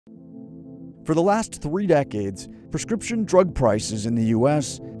For the last 3 decades, prescription drug prices in the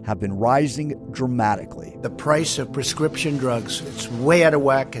U.S. have been rising dramatically. The price of prescription drugs, it's way out of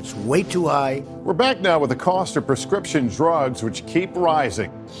whack, it's way too high. We're back now with the cost of prescription drugs, which keep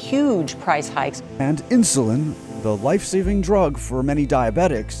rising. Huge price hikes. And insulin, the life-saving drug for many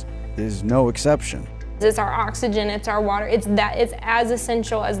diabetics, is no exception. It's our oxygen, it's our water, it's as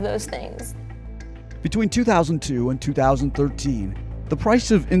essential as those things. Between 2002 and 2013, the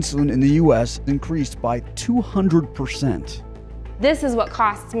price of insulin in the U.S. increased by 200%. This is what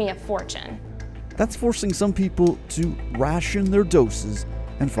costs me a fortune. That's forcing some people to ration their doses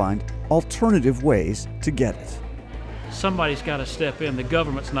and find alternative ways to get it. Somebody's got to step in. The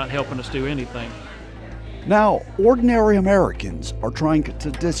government's not helping us do anything. Now, ordinary Americans are trying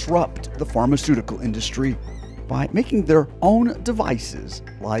to disrupt the pharmaceutical industry by making their own devices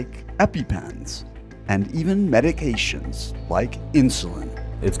like EpiPens and even medications like insulin.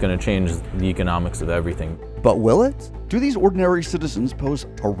 It's going to change the economics of everything. But will it? Do these ordinary citizens pose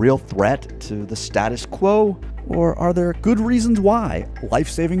a real threat to the status quo? Or are there good reasons why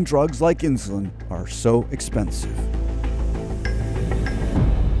life-saving drugs like insulin are so expensive?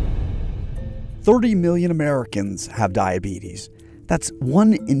 30 million Americans have diabetes. That's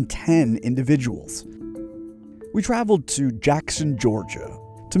 1 in 10 individuals. We traveled to Jackson, Georgia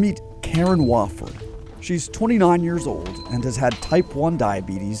to meet Karen Wofford. She's 29 years old and has had type 1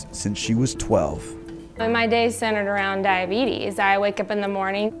 diabetes since she was 12. My day's centered around diabetes. I wake up in the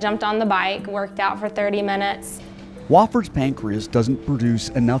morning, jumped on the bike, worked out for 30 minutes. Wofford's pancreas doesn't produce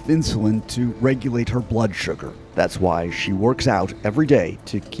enough insulin to regulate her blood sugar. That's why she works out every day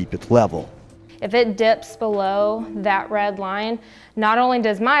to keep it level. If it dips below that red line, not only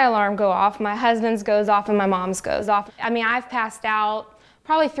does my alarm go off, my husband's goes off and my mom's goes off. I mean, I've passed out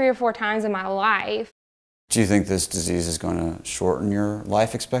probably 3 or 4 times in my life. Do you think this disease is going to shorten your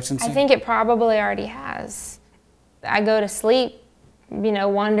life expectancy? I think it probably already has. I go to sleep,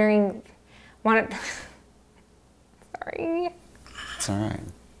 wondering, sorry. It's all right.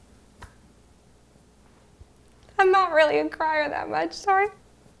 I'm not really a crier that much, sorry.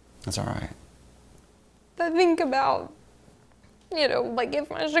 That's all right. I think about, like if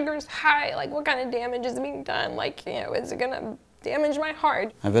my sugar's high, like what kind of damage is being done? Like, is it gonna damage my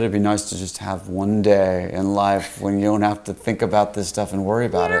heart? I bet it'd be nice to just have one day in life when you don't have to think about this stuff and worry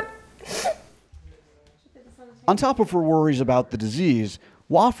about it. On top of her worries about the disease,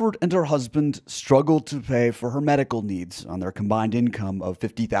 Wofford and her husband struggled to pay for her medical needs on their combined income of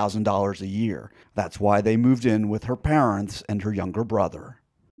 $50,000 a year. That's why they moved in with her parents and her younger brother.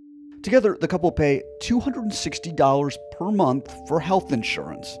 Together, the couple pay $260 per month for health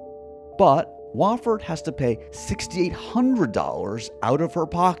insurance. But Wofford has to pay $6,800 out of her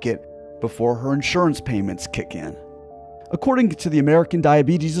pocket before her insurance payments kick in. According to the American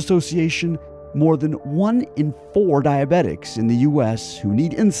Diabetes Association, more than 1 in 4 diabetics in the U.S. who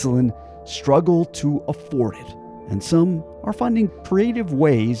need insulin struggle to afford it, and some are finding creative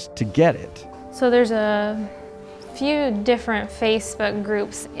ways to get it. So there's a few different Facebook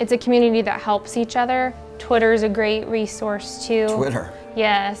groups. It's a community that helps each other. Twitter's a great resource too. Twitter?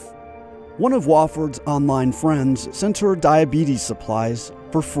 Yes. One of Wofford's online friends sent her diabetes supplies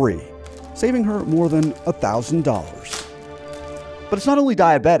for free, saving her more than $1,000. But it's not only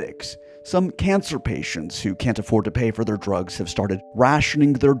diabetics. Some cancer patients who can't afford to pay for their drugs have started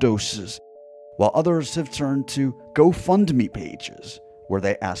rationing their doses, while others have turned to GoFundMe pages where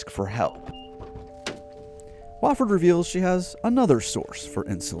they ask for help. Wofford reveals she has another source for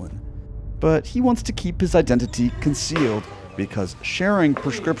insulin, but he wants to keep his identity concealed because sharing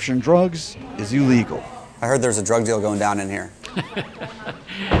prescription drugs is illegal. I heard there's a drug deal going down in here.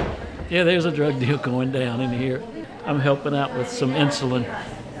 Yeah, there's a drug deal going down in here. I'm helping out with some insulin.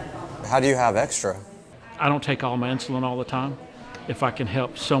 How do you have extra? I don't take all my insulin all the time. If I can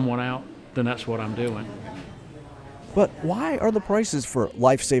help someone out, then that's what I'm doing. But why are the prices for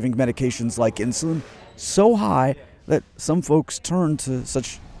life-saving medications like insulin so high that some folks turn to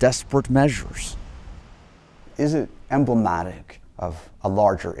such desperate measures? Is it emblematic of a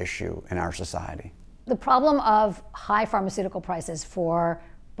larger issue in our society? The problem of high pharmaceutical prices for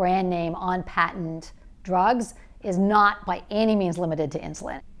brand name on patent drugs is not by any means limited to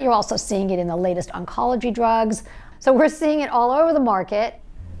insulin. You're also seeing it in the latest oncology drugs. So we're seeing it all over the market.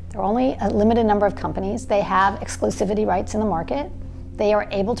 There are only a limited number of companies. They have exclusivity rights in the market. They are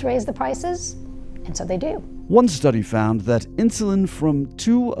able to raise the prices, and so they do. One study found that insulin from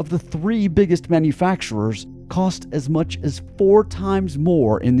 2 of the 3 biggest manufacturers cost as much as 4 times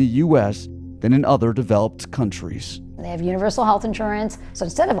more in the U.S. than in other developed countries. They have universal health insurance, so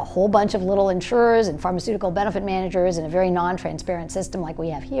instead of a whole bunch of little insurers and pharmaceutical benefit managers in a very non-transparent system like we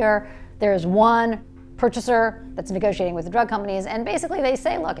have here, there's one purchaser that's negotiating with the drug companies, and basically they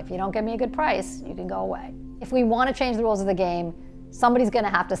say, look, if you don't give me a good price, you can go away. If we want to change the rules of the game, somebody's going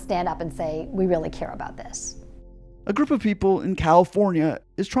to have to stand up and say, we really care about this. A group of people in California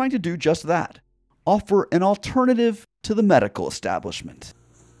is trying to do just that, offer an alternative to the medical establishment.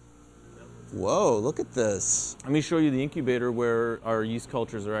 Whoa, look at this. Let me show you the incubator where our yeast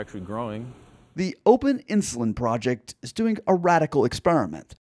cultures are actually growing. The Open Insulin Project is doing a radical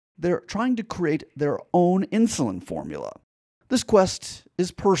experiment. They're trying to create their own insulin formula. This quest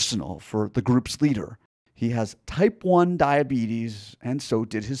is personal for the group's leader. He has type 1 diabetes, and so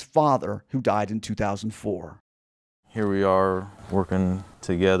did his father, who died in 2004. Here we are working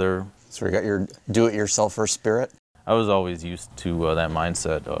together. So you got your do-it-yourselfer spirit? I was always used to that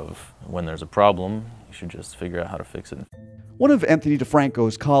mindset of when there's a problem, you should just figure out how to fix it. One of Anthony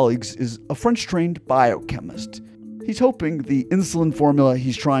DeFranco's colleagues is a French-trained biochemist. He's hoping the insulin formula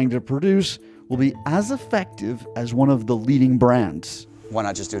he's trying to produce will be as effective as one of the leading brands. Why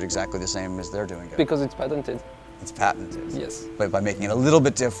not just do it exactly the same as they're doing it? Because it's patented. It's patented? Yes. But by making it a little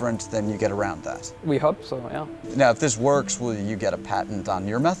bit different, then you get around that? We hope so, yeah. Now, if this works, will you get a patent on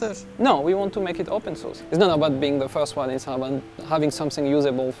your method? No, we want to make it open source. It's not about being the first one, it's about having something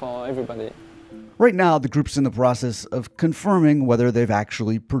usable for everybody. Right now, the group's in the process of confirming whether they've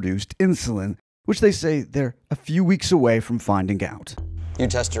actually produced insulin, which they say they're a few weeks away from finding out. You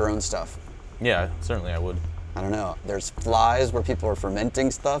test your own stuff? Yeah, certainly I would. I don't know. There's flies where people are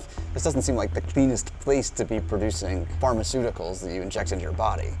fermenting stuff. This doesn't seem like the cleanest place to be producing pharmaceuticals that you inject into your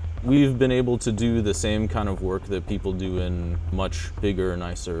body. We've been able to do the same kind of work that people do in much bigger,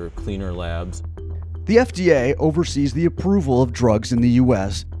 nicer, cleaner labs. The FDA oversees the approval of drugs in the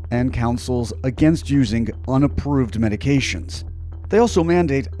U.S. and counsels against using unapproved medications. They also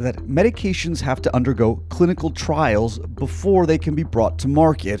mandate that medications have to undergo clinical trials before they can be brought to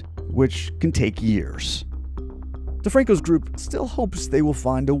market, which can take years. DeFranco's group still hopes they will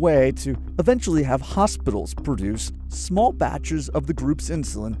find a way to eventually have hospitals produce small batches of the group's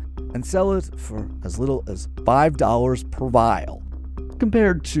insulin and sell it for as little as $5 per vial,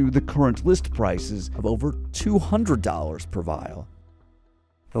 compared to the current list prices of over $200 per vial.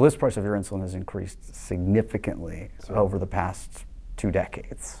 The list price of your insulin has increased significantly over the past 2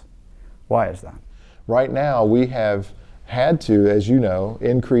 decades. Why is that? Right now, we have had to, as you know,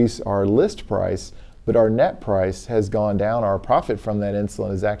 increase our list price, but our net price has gone down. Our profit from that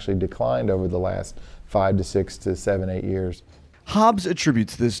insulin has actually declined over the last 5 to 6 to 7, 8 years. Hobbs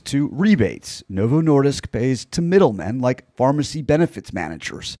attributes this to rebates Novo Nordisk pays to middlemen like pharmacy benefits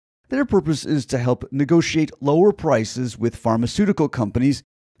managers. Their purpose is to help negotiate lower prices with pharmaceutical companies,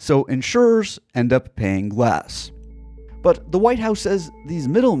 so insurers end up paying less. But the White House says these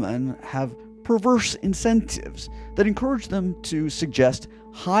middlemen have perverse incentives that encourage them to suggest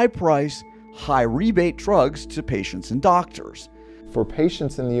high-price, high-rebate drugs to patients and doctors. For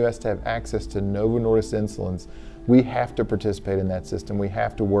patients in the U.S. to have access to Novo Nordisk insulins, we have to participate in that system. We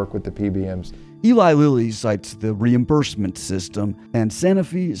have to work with the PBMs. Eli Lilly cites the reimbursement system, and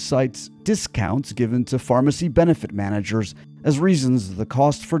Sanofi cites discounts given to pharmacy benefit managers as reasons the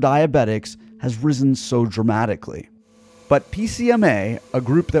cost for diabetics has risen so dramatically. But PCMA, a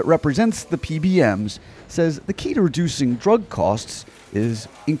group that represents the PBMs, says the key to reducing drug costs is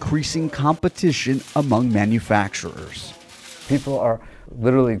increasing competition among manufacturers. People are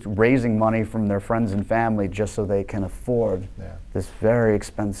literally raising money from their friends and family just so they can afford this very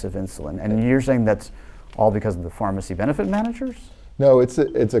expensive insulin. And you're saying that's all because of the pharmacy benefit managers? No, it's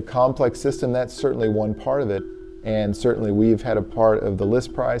a complex system. That's certainly one part of it. And certainly we've had a part of the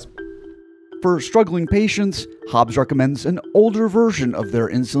list price. For struggling patients, Hobbs recommends an older version of their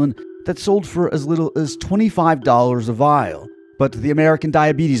insulin that's sold for as little as $25 a vial. But the American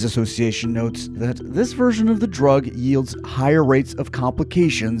Diabetes Association notes that this version of the drug yields higher rates of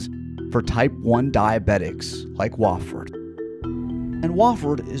complications for type 1 diabetics like Wofford. And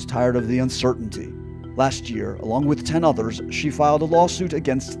Wofford is tired of the uncertainty. Last year, along with 10 others, she filed a lawsuit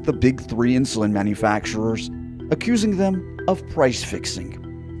against the big 3 insulin manufacturers, accusing them of price fixing.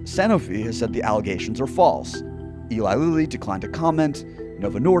 Sanofi has said the allegations are false. Eli Lilly declined to comment.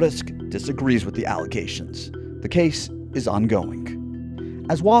 Novo Nordisk disagrees with the allegations. The case is ongoing.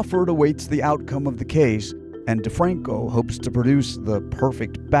 As Wofford awaits the outcome of the case, and DeFranco hopes to produce the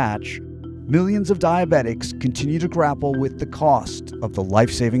perfect batch, millions of diabetics continue to grapple with the cost of the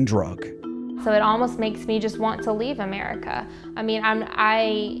life-saving drug. So it almost makes me just want to leave America. I mean,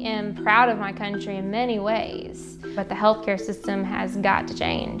 I am proud of my country in many ways, but the healthcare system has got to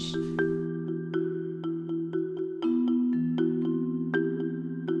change.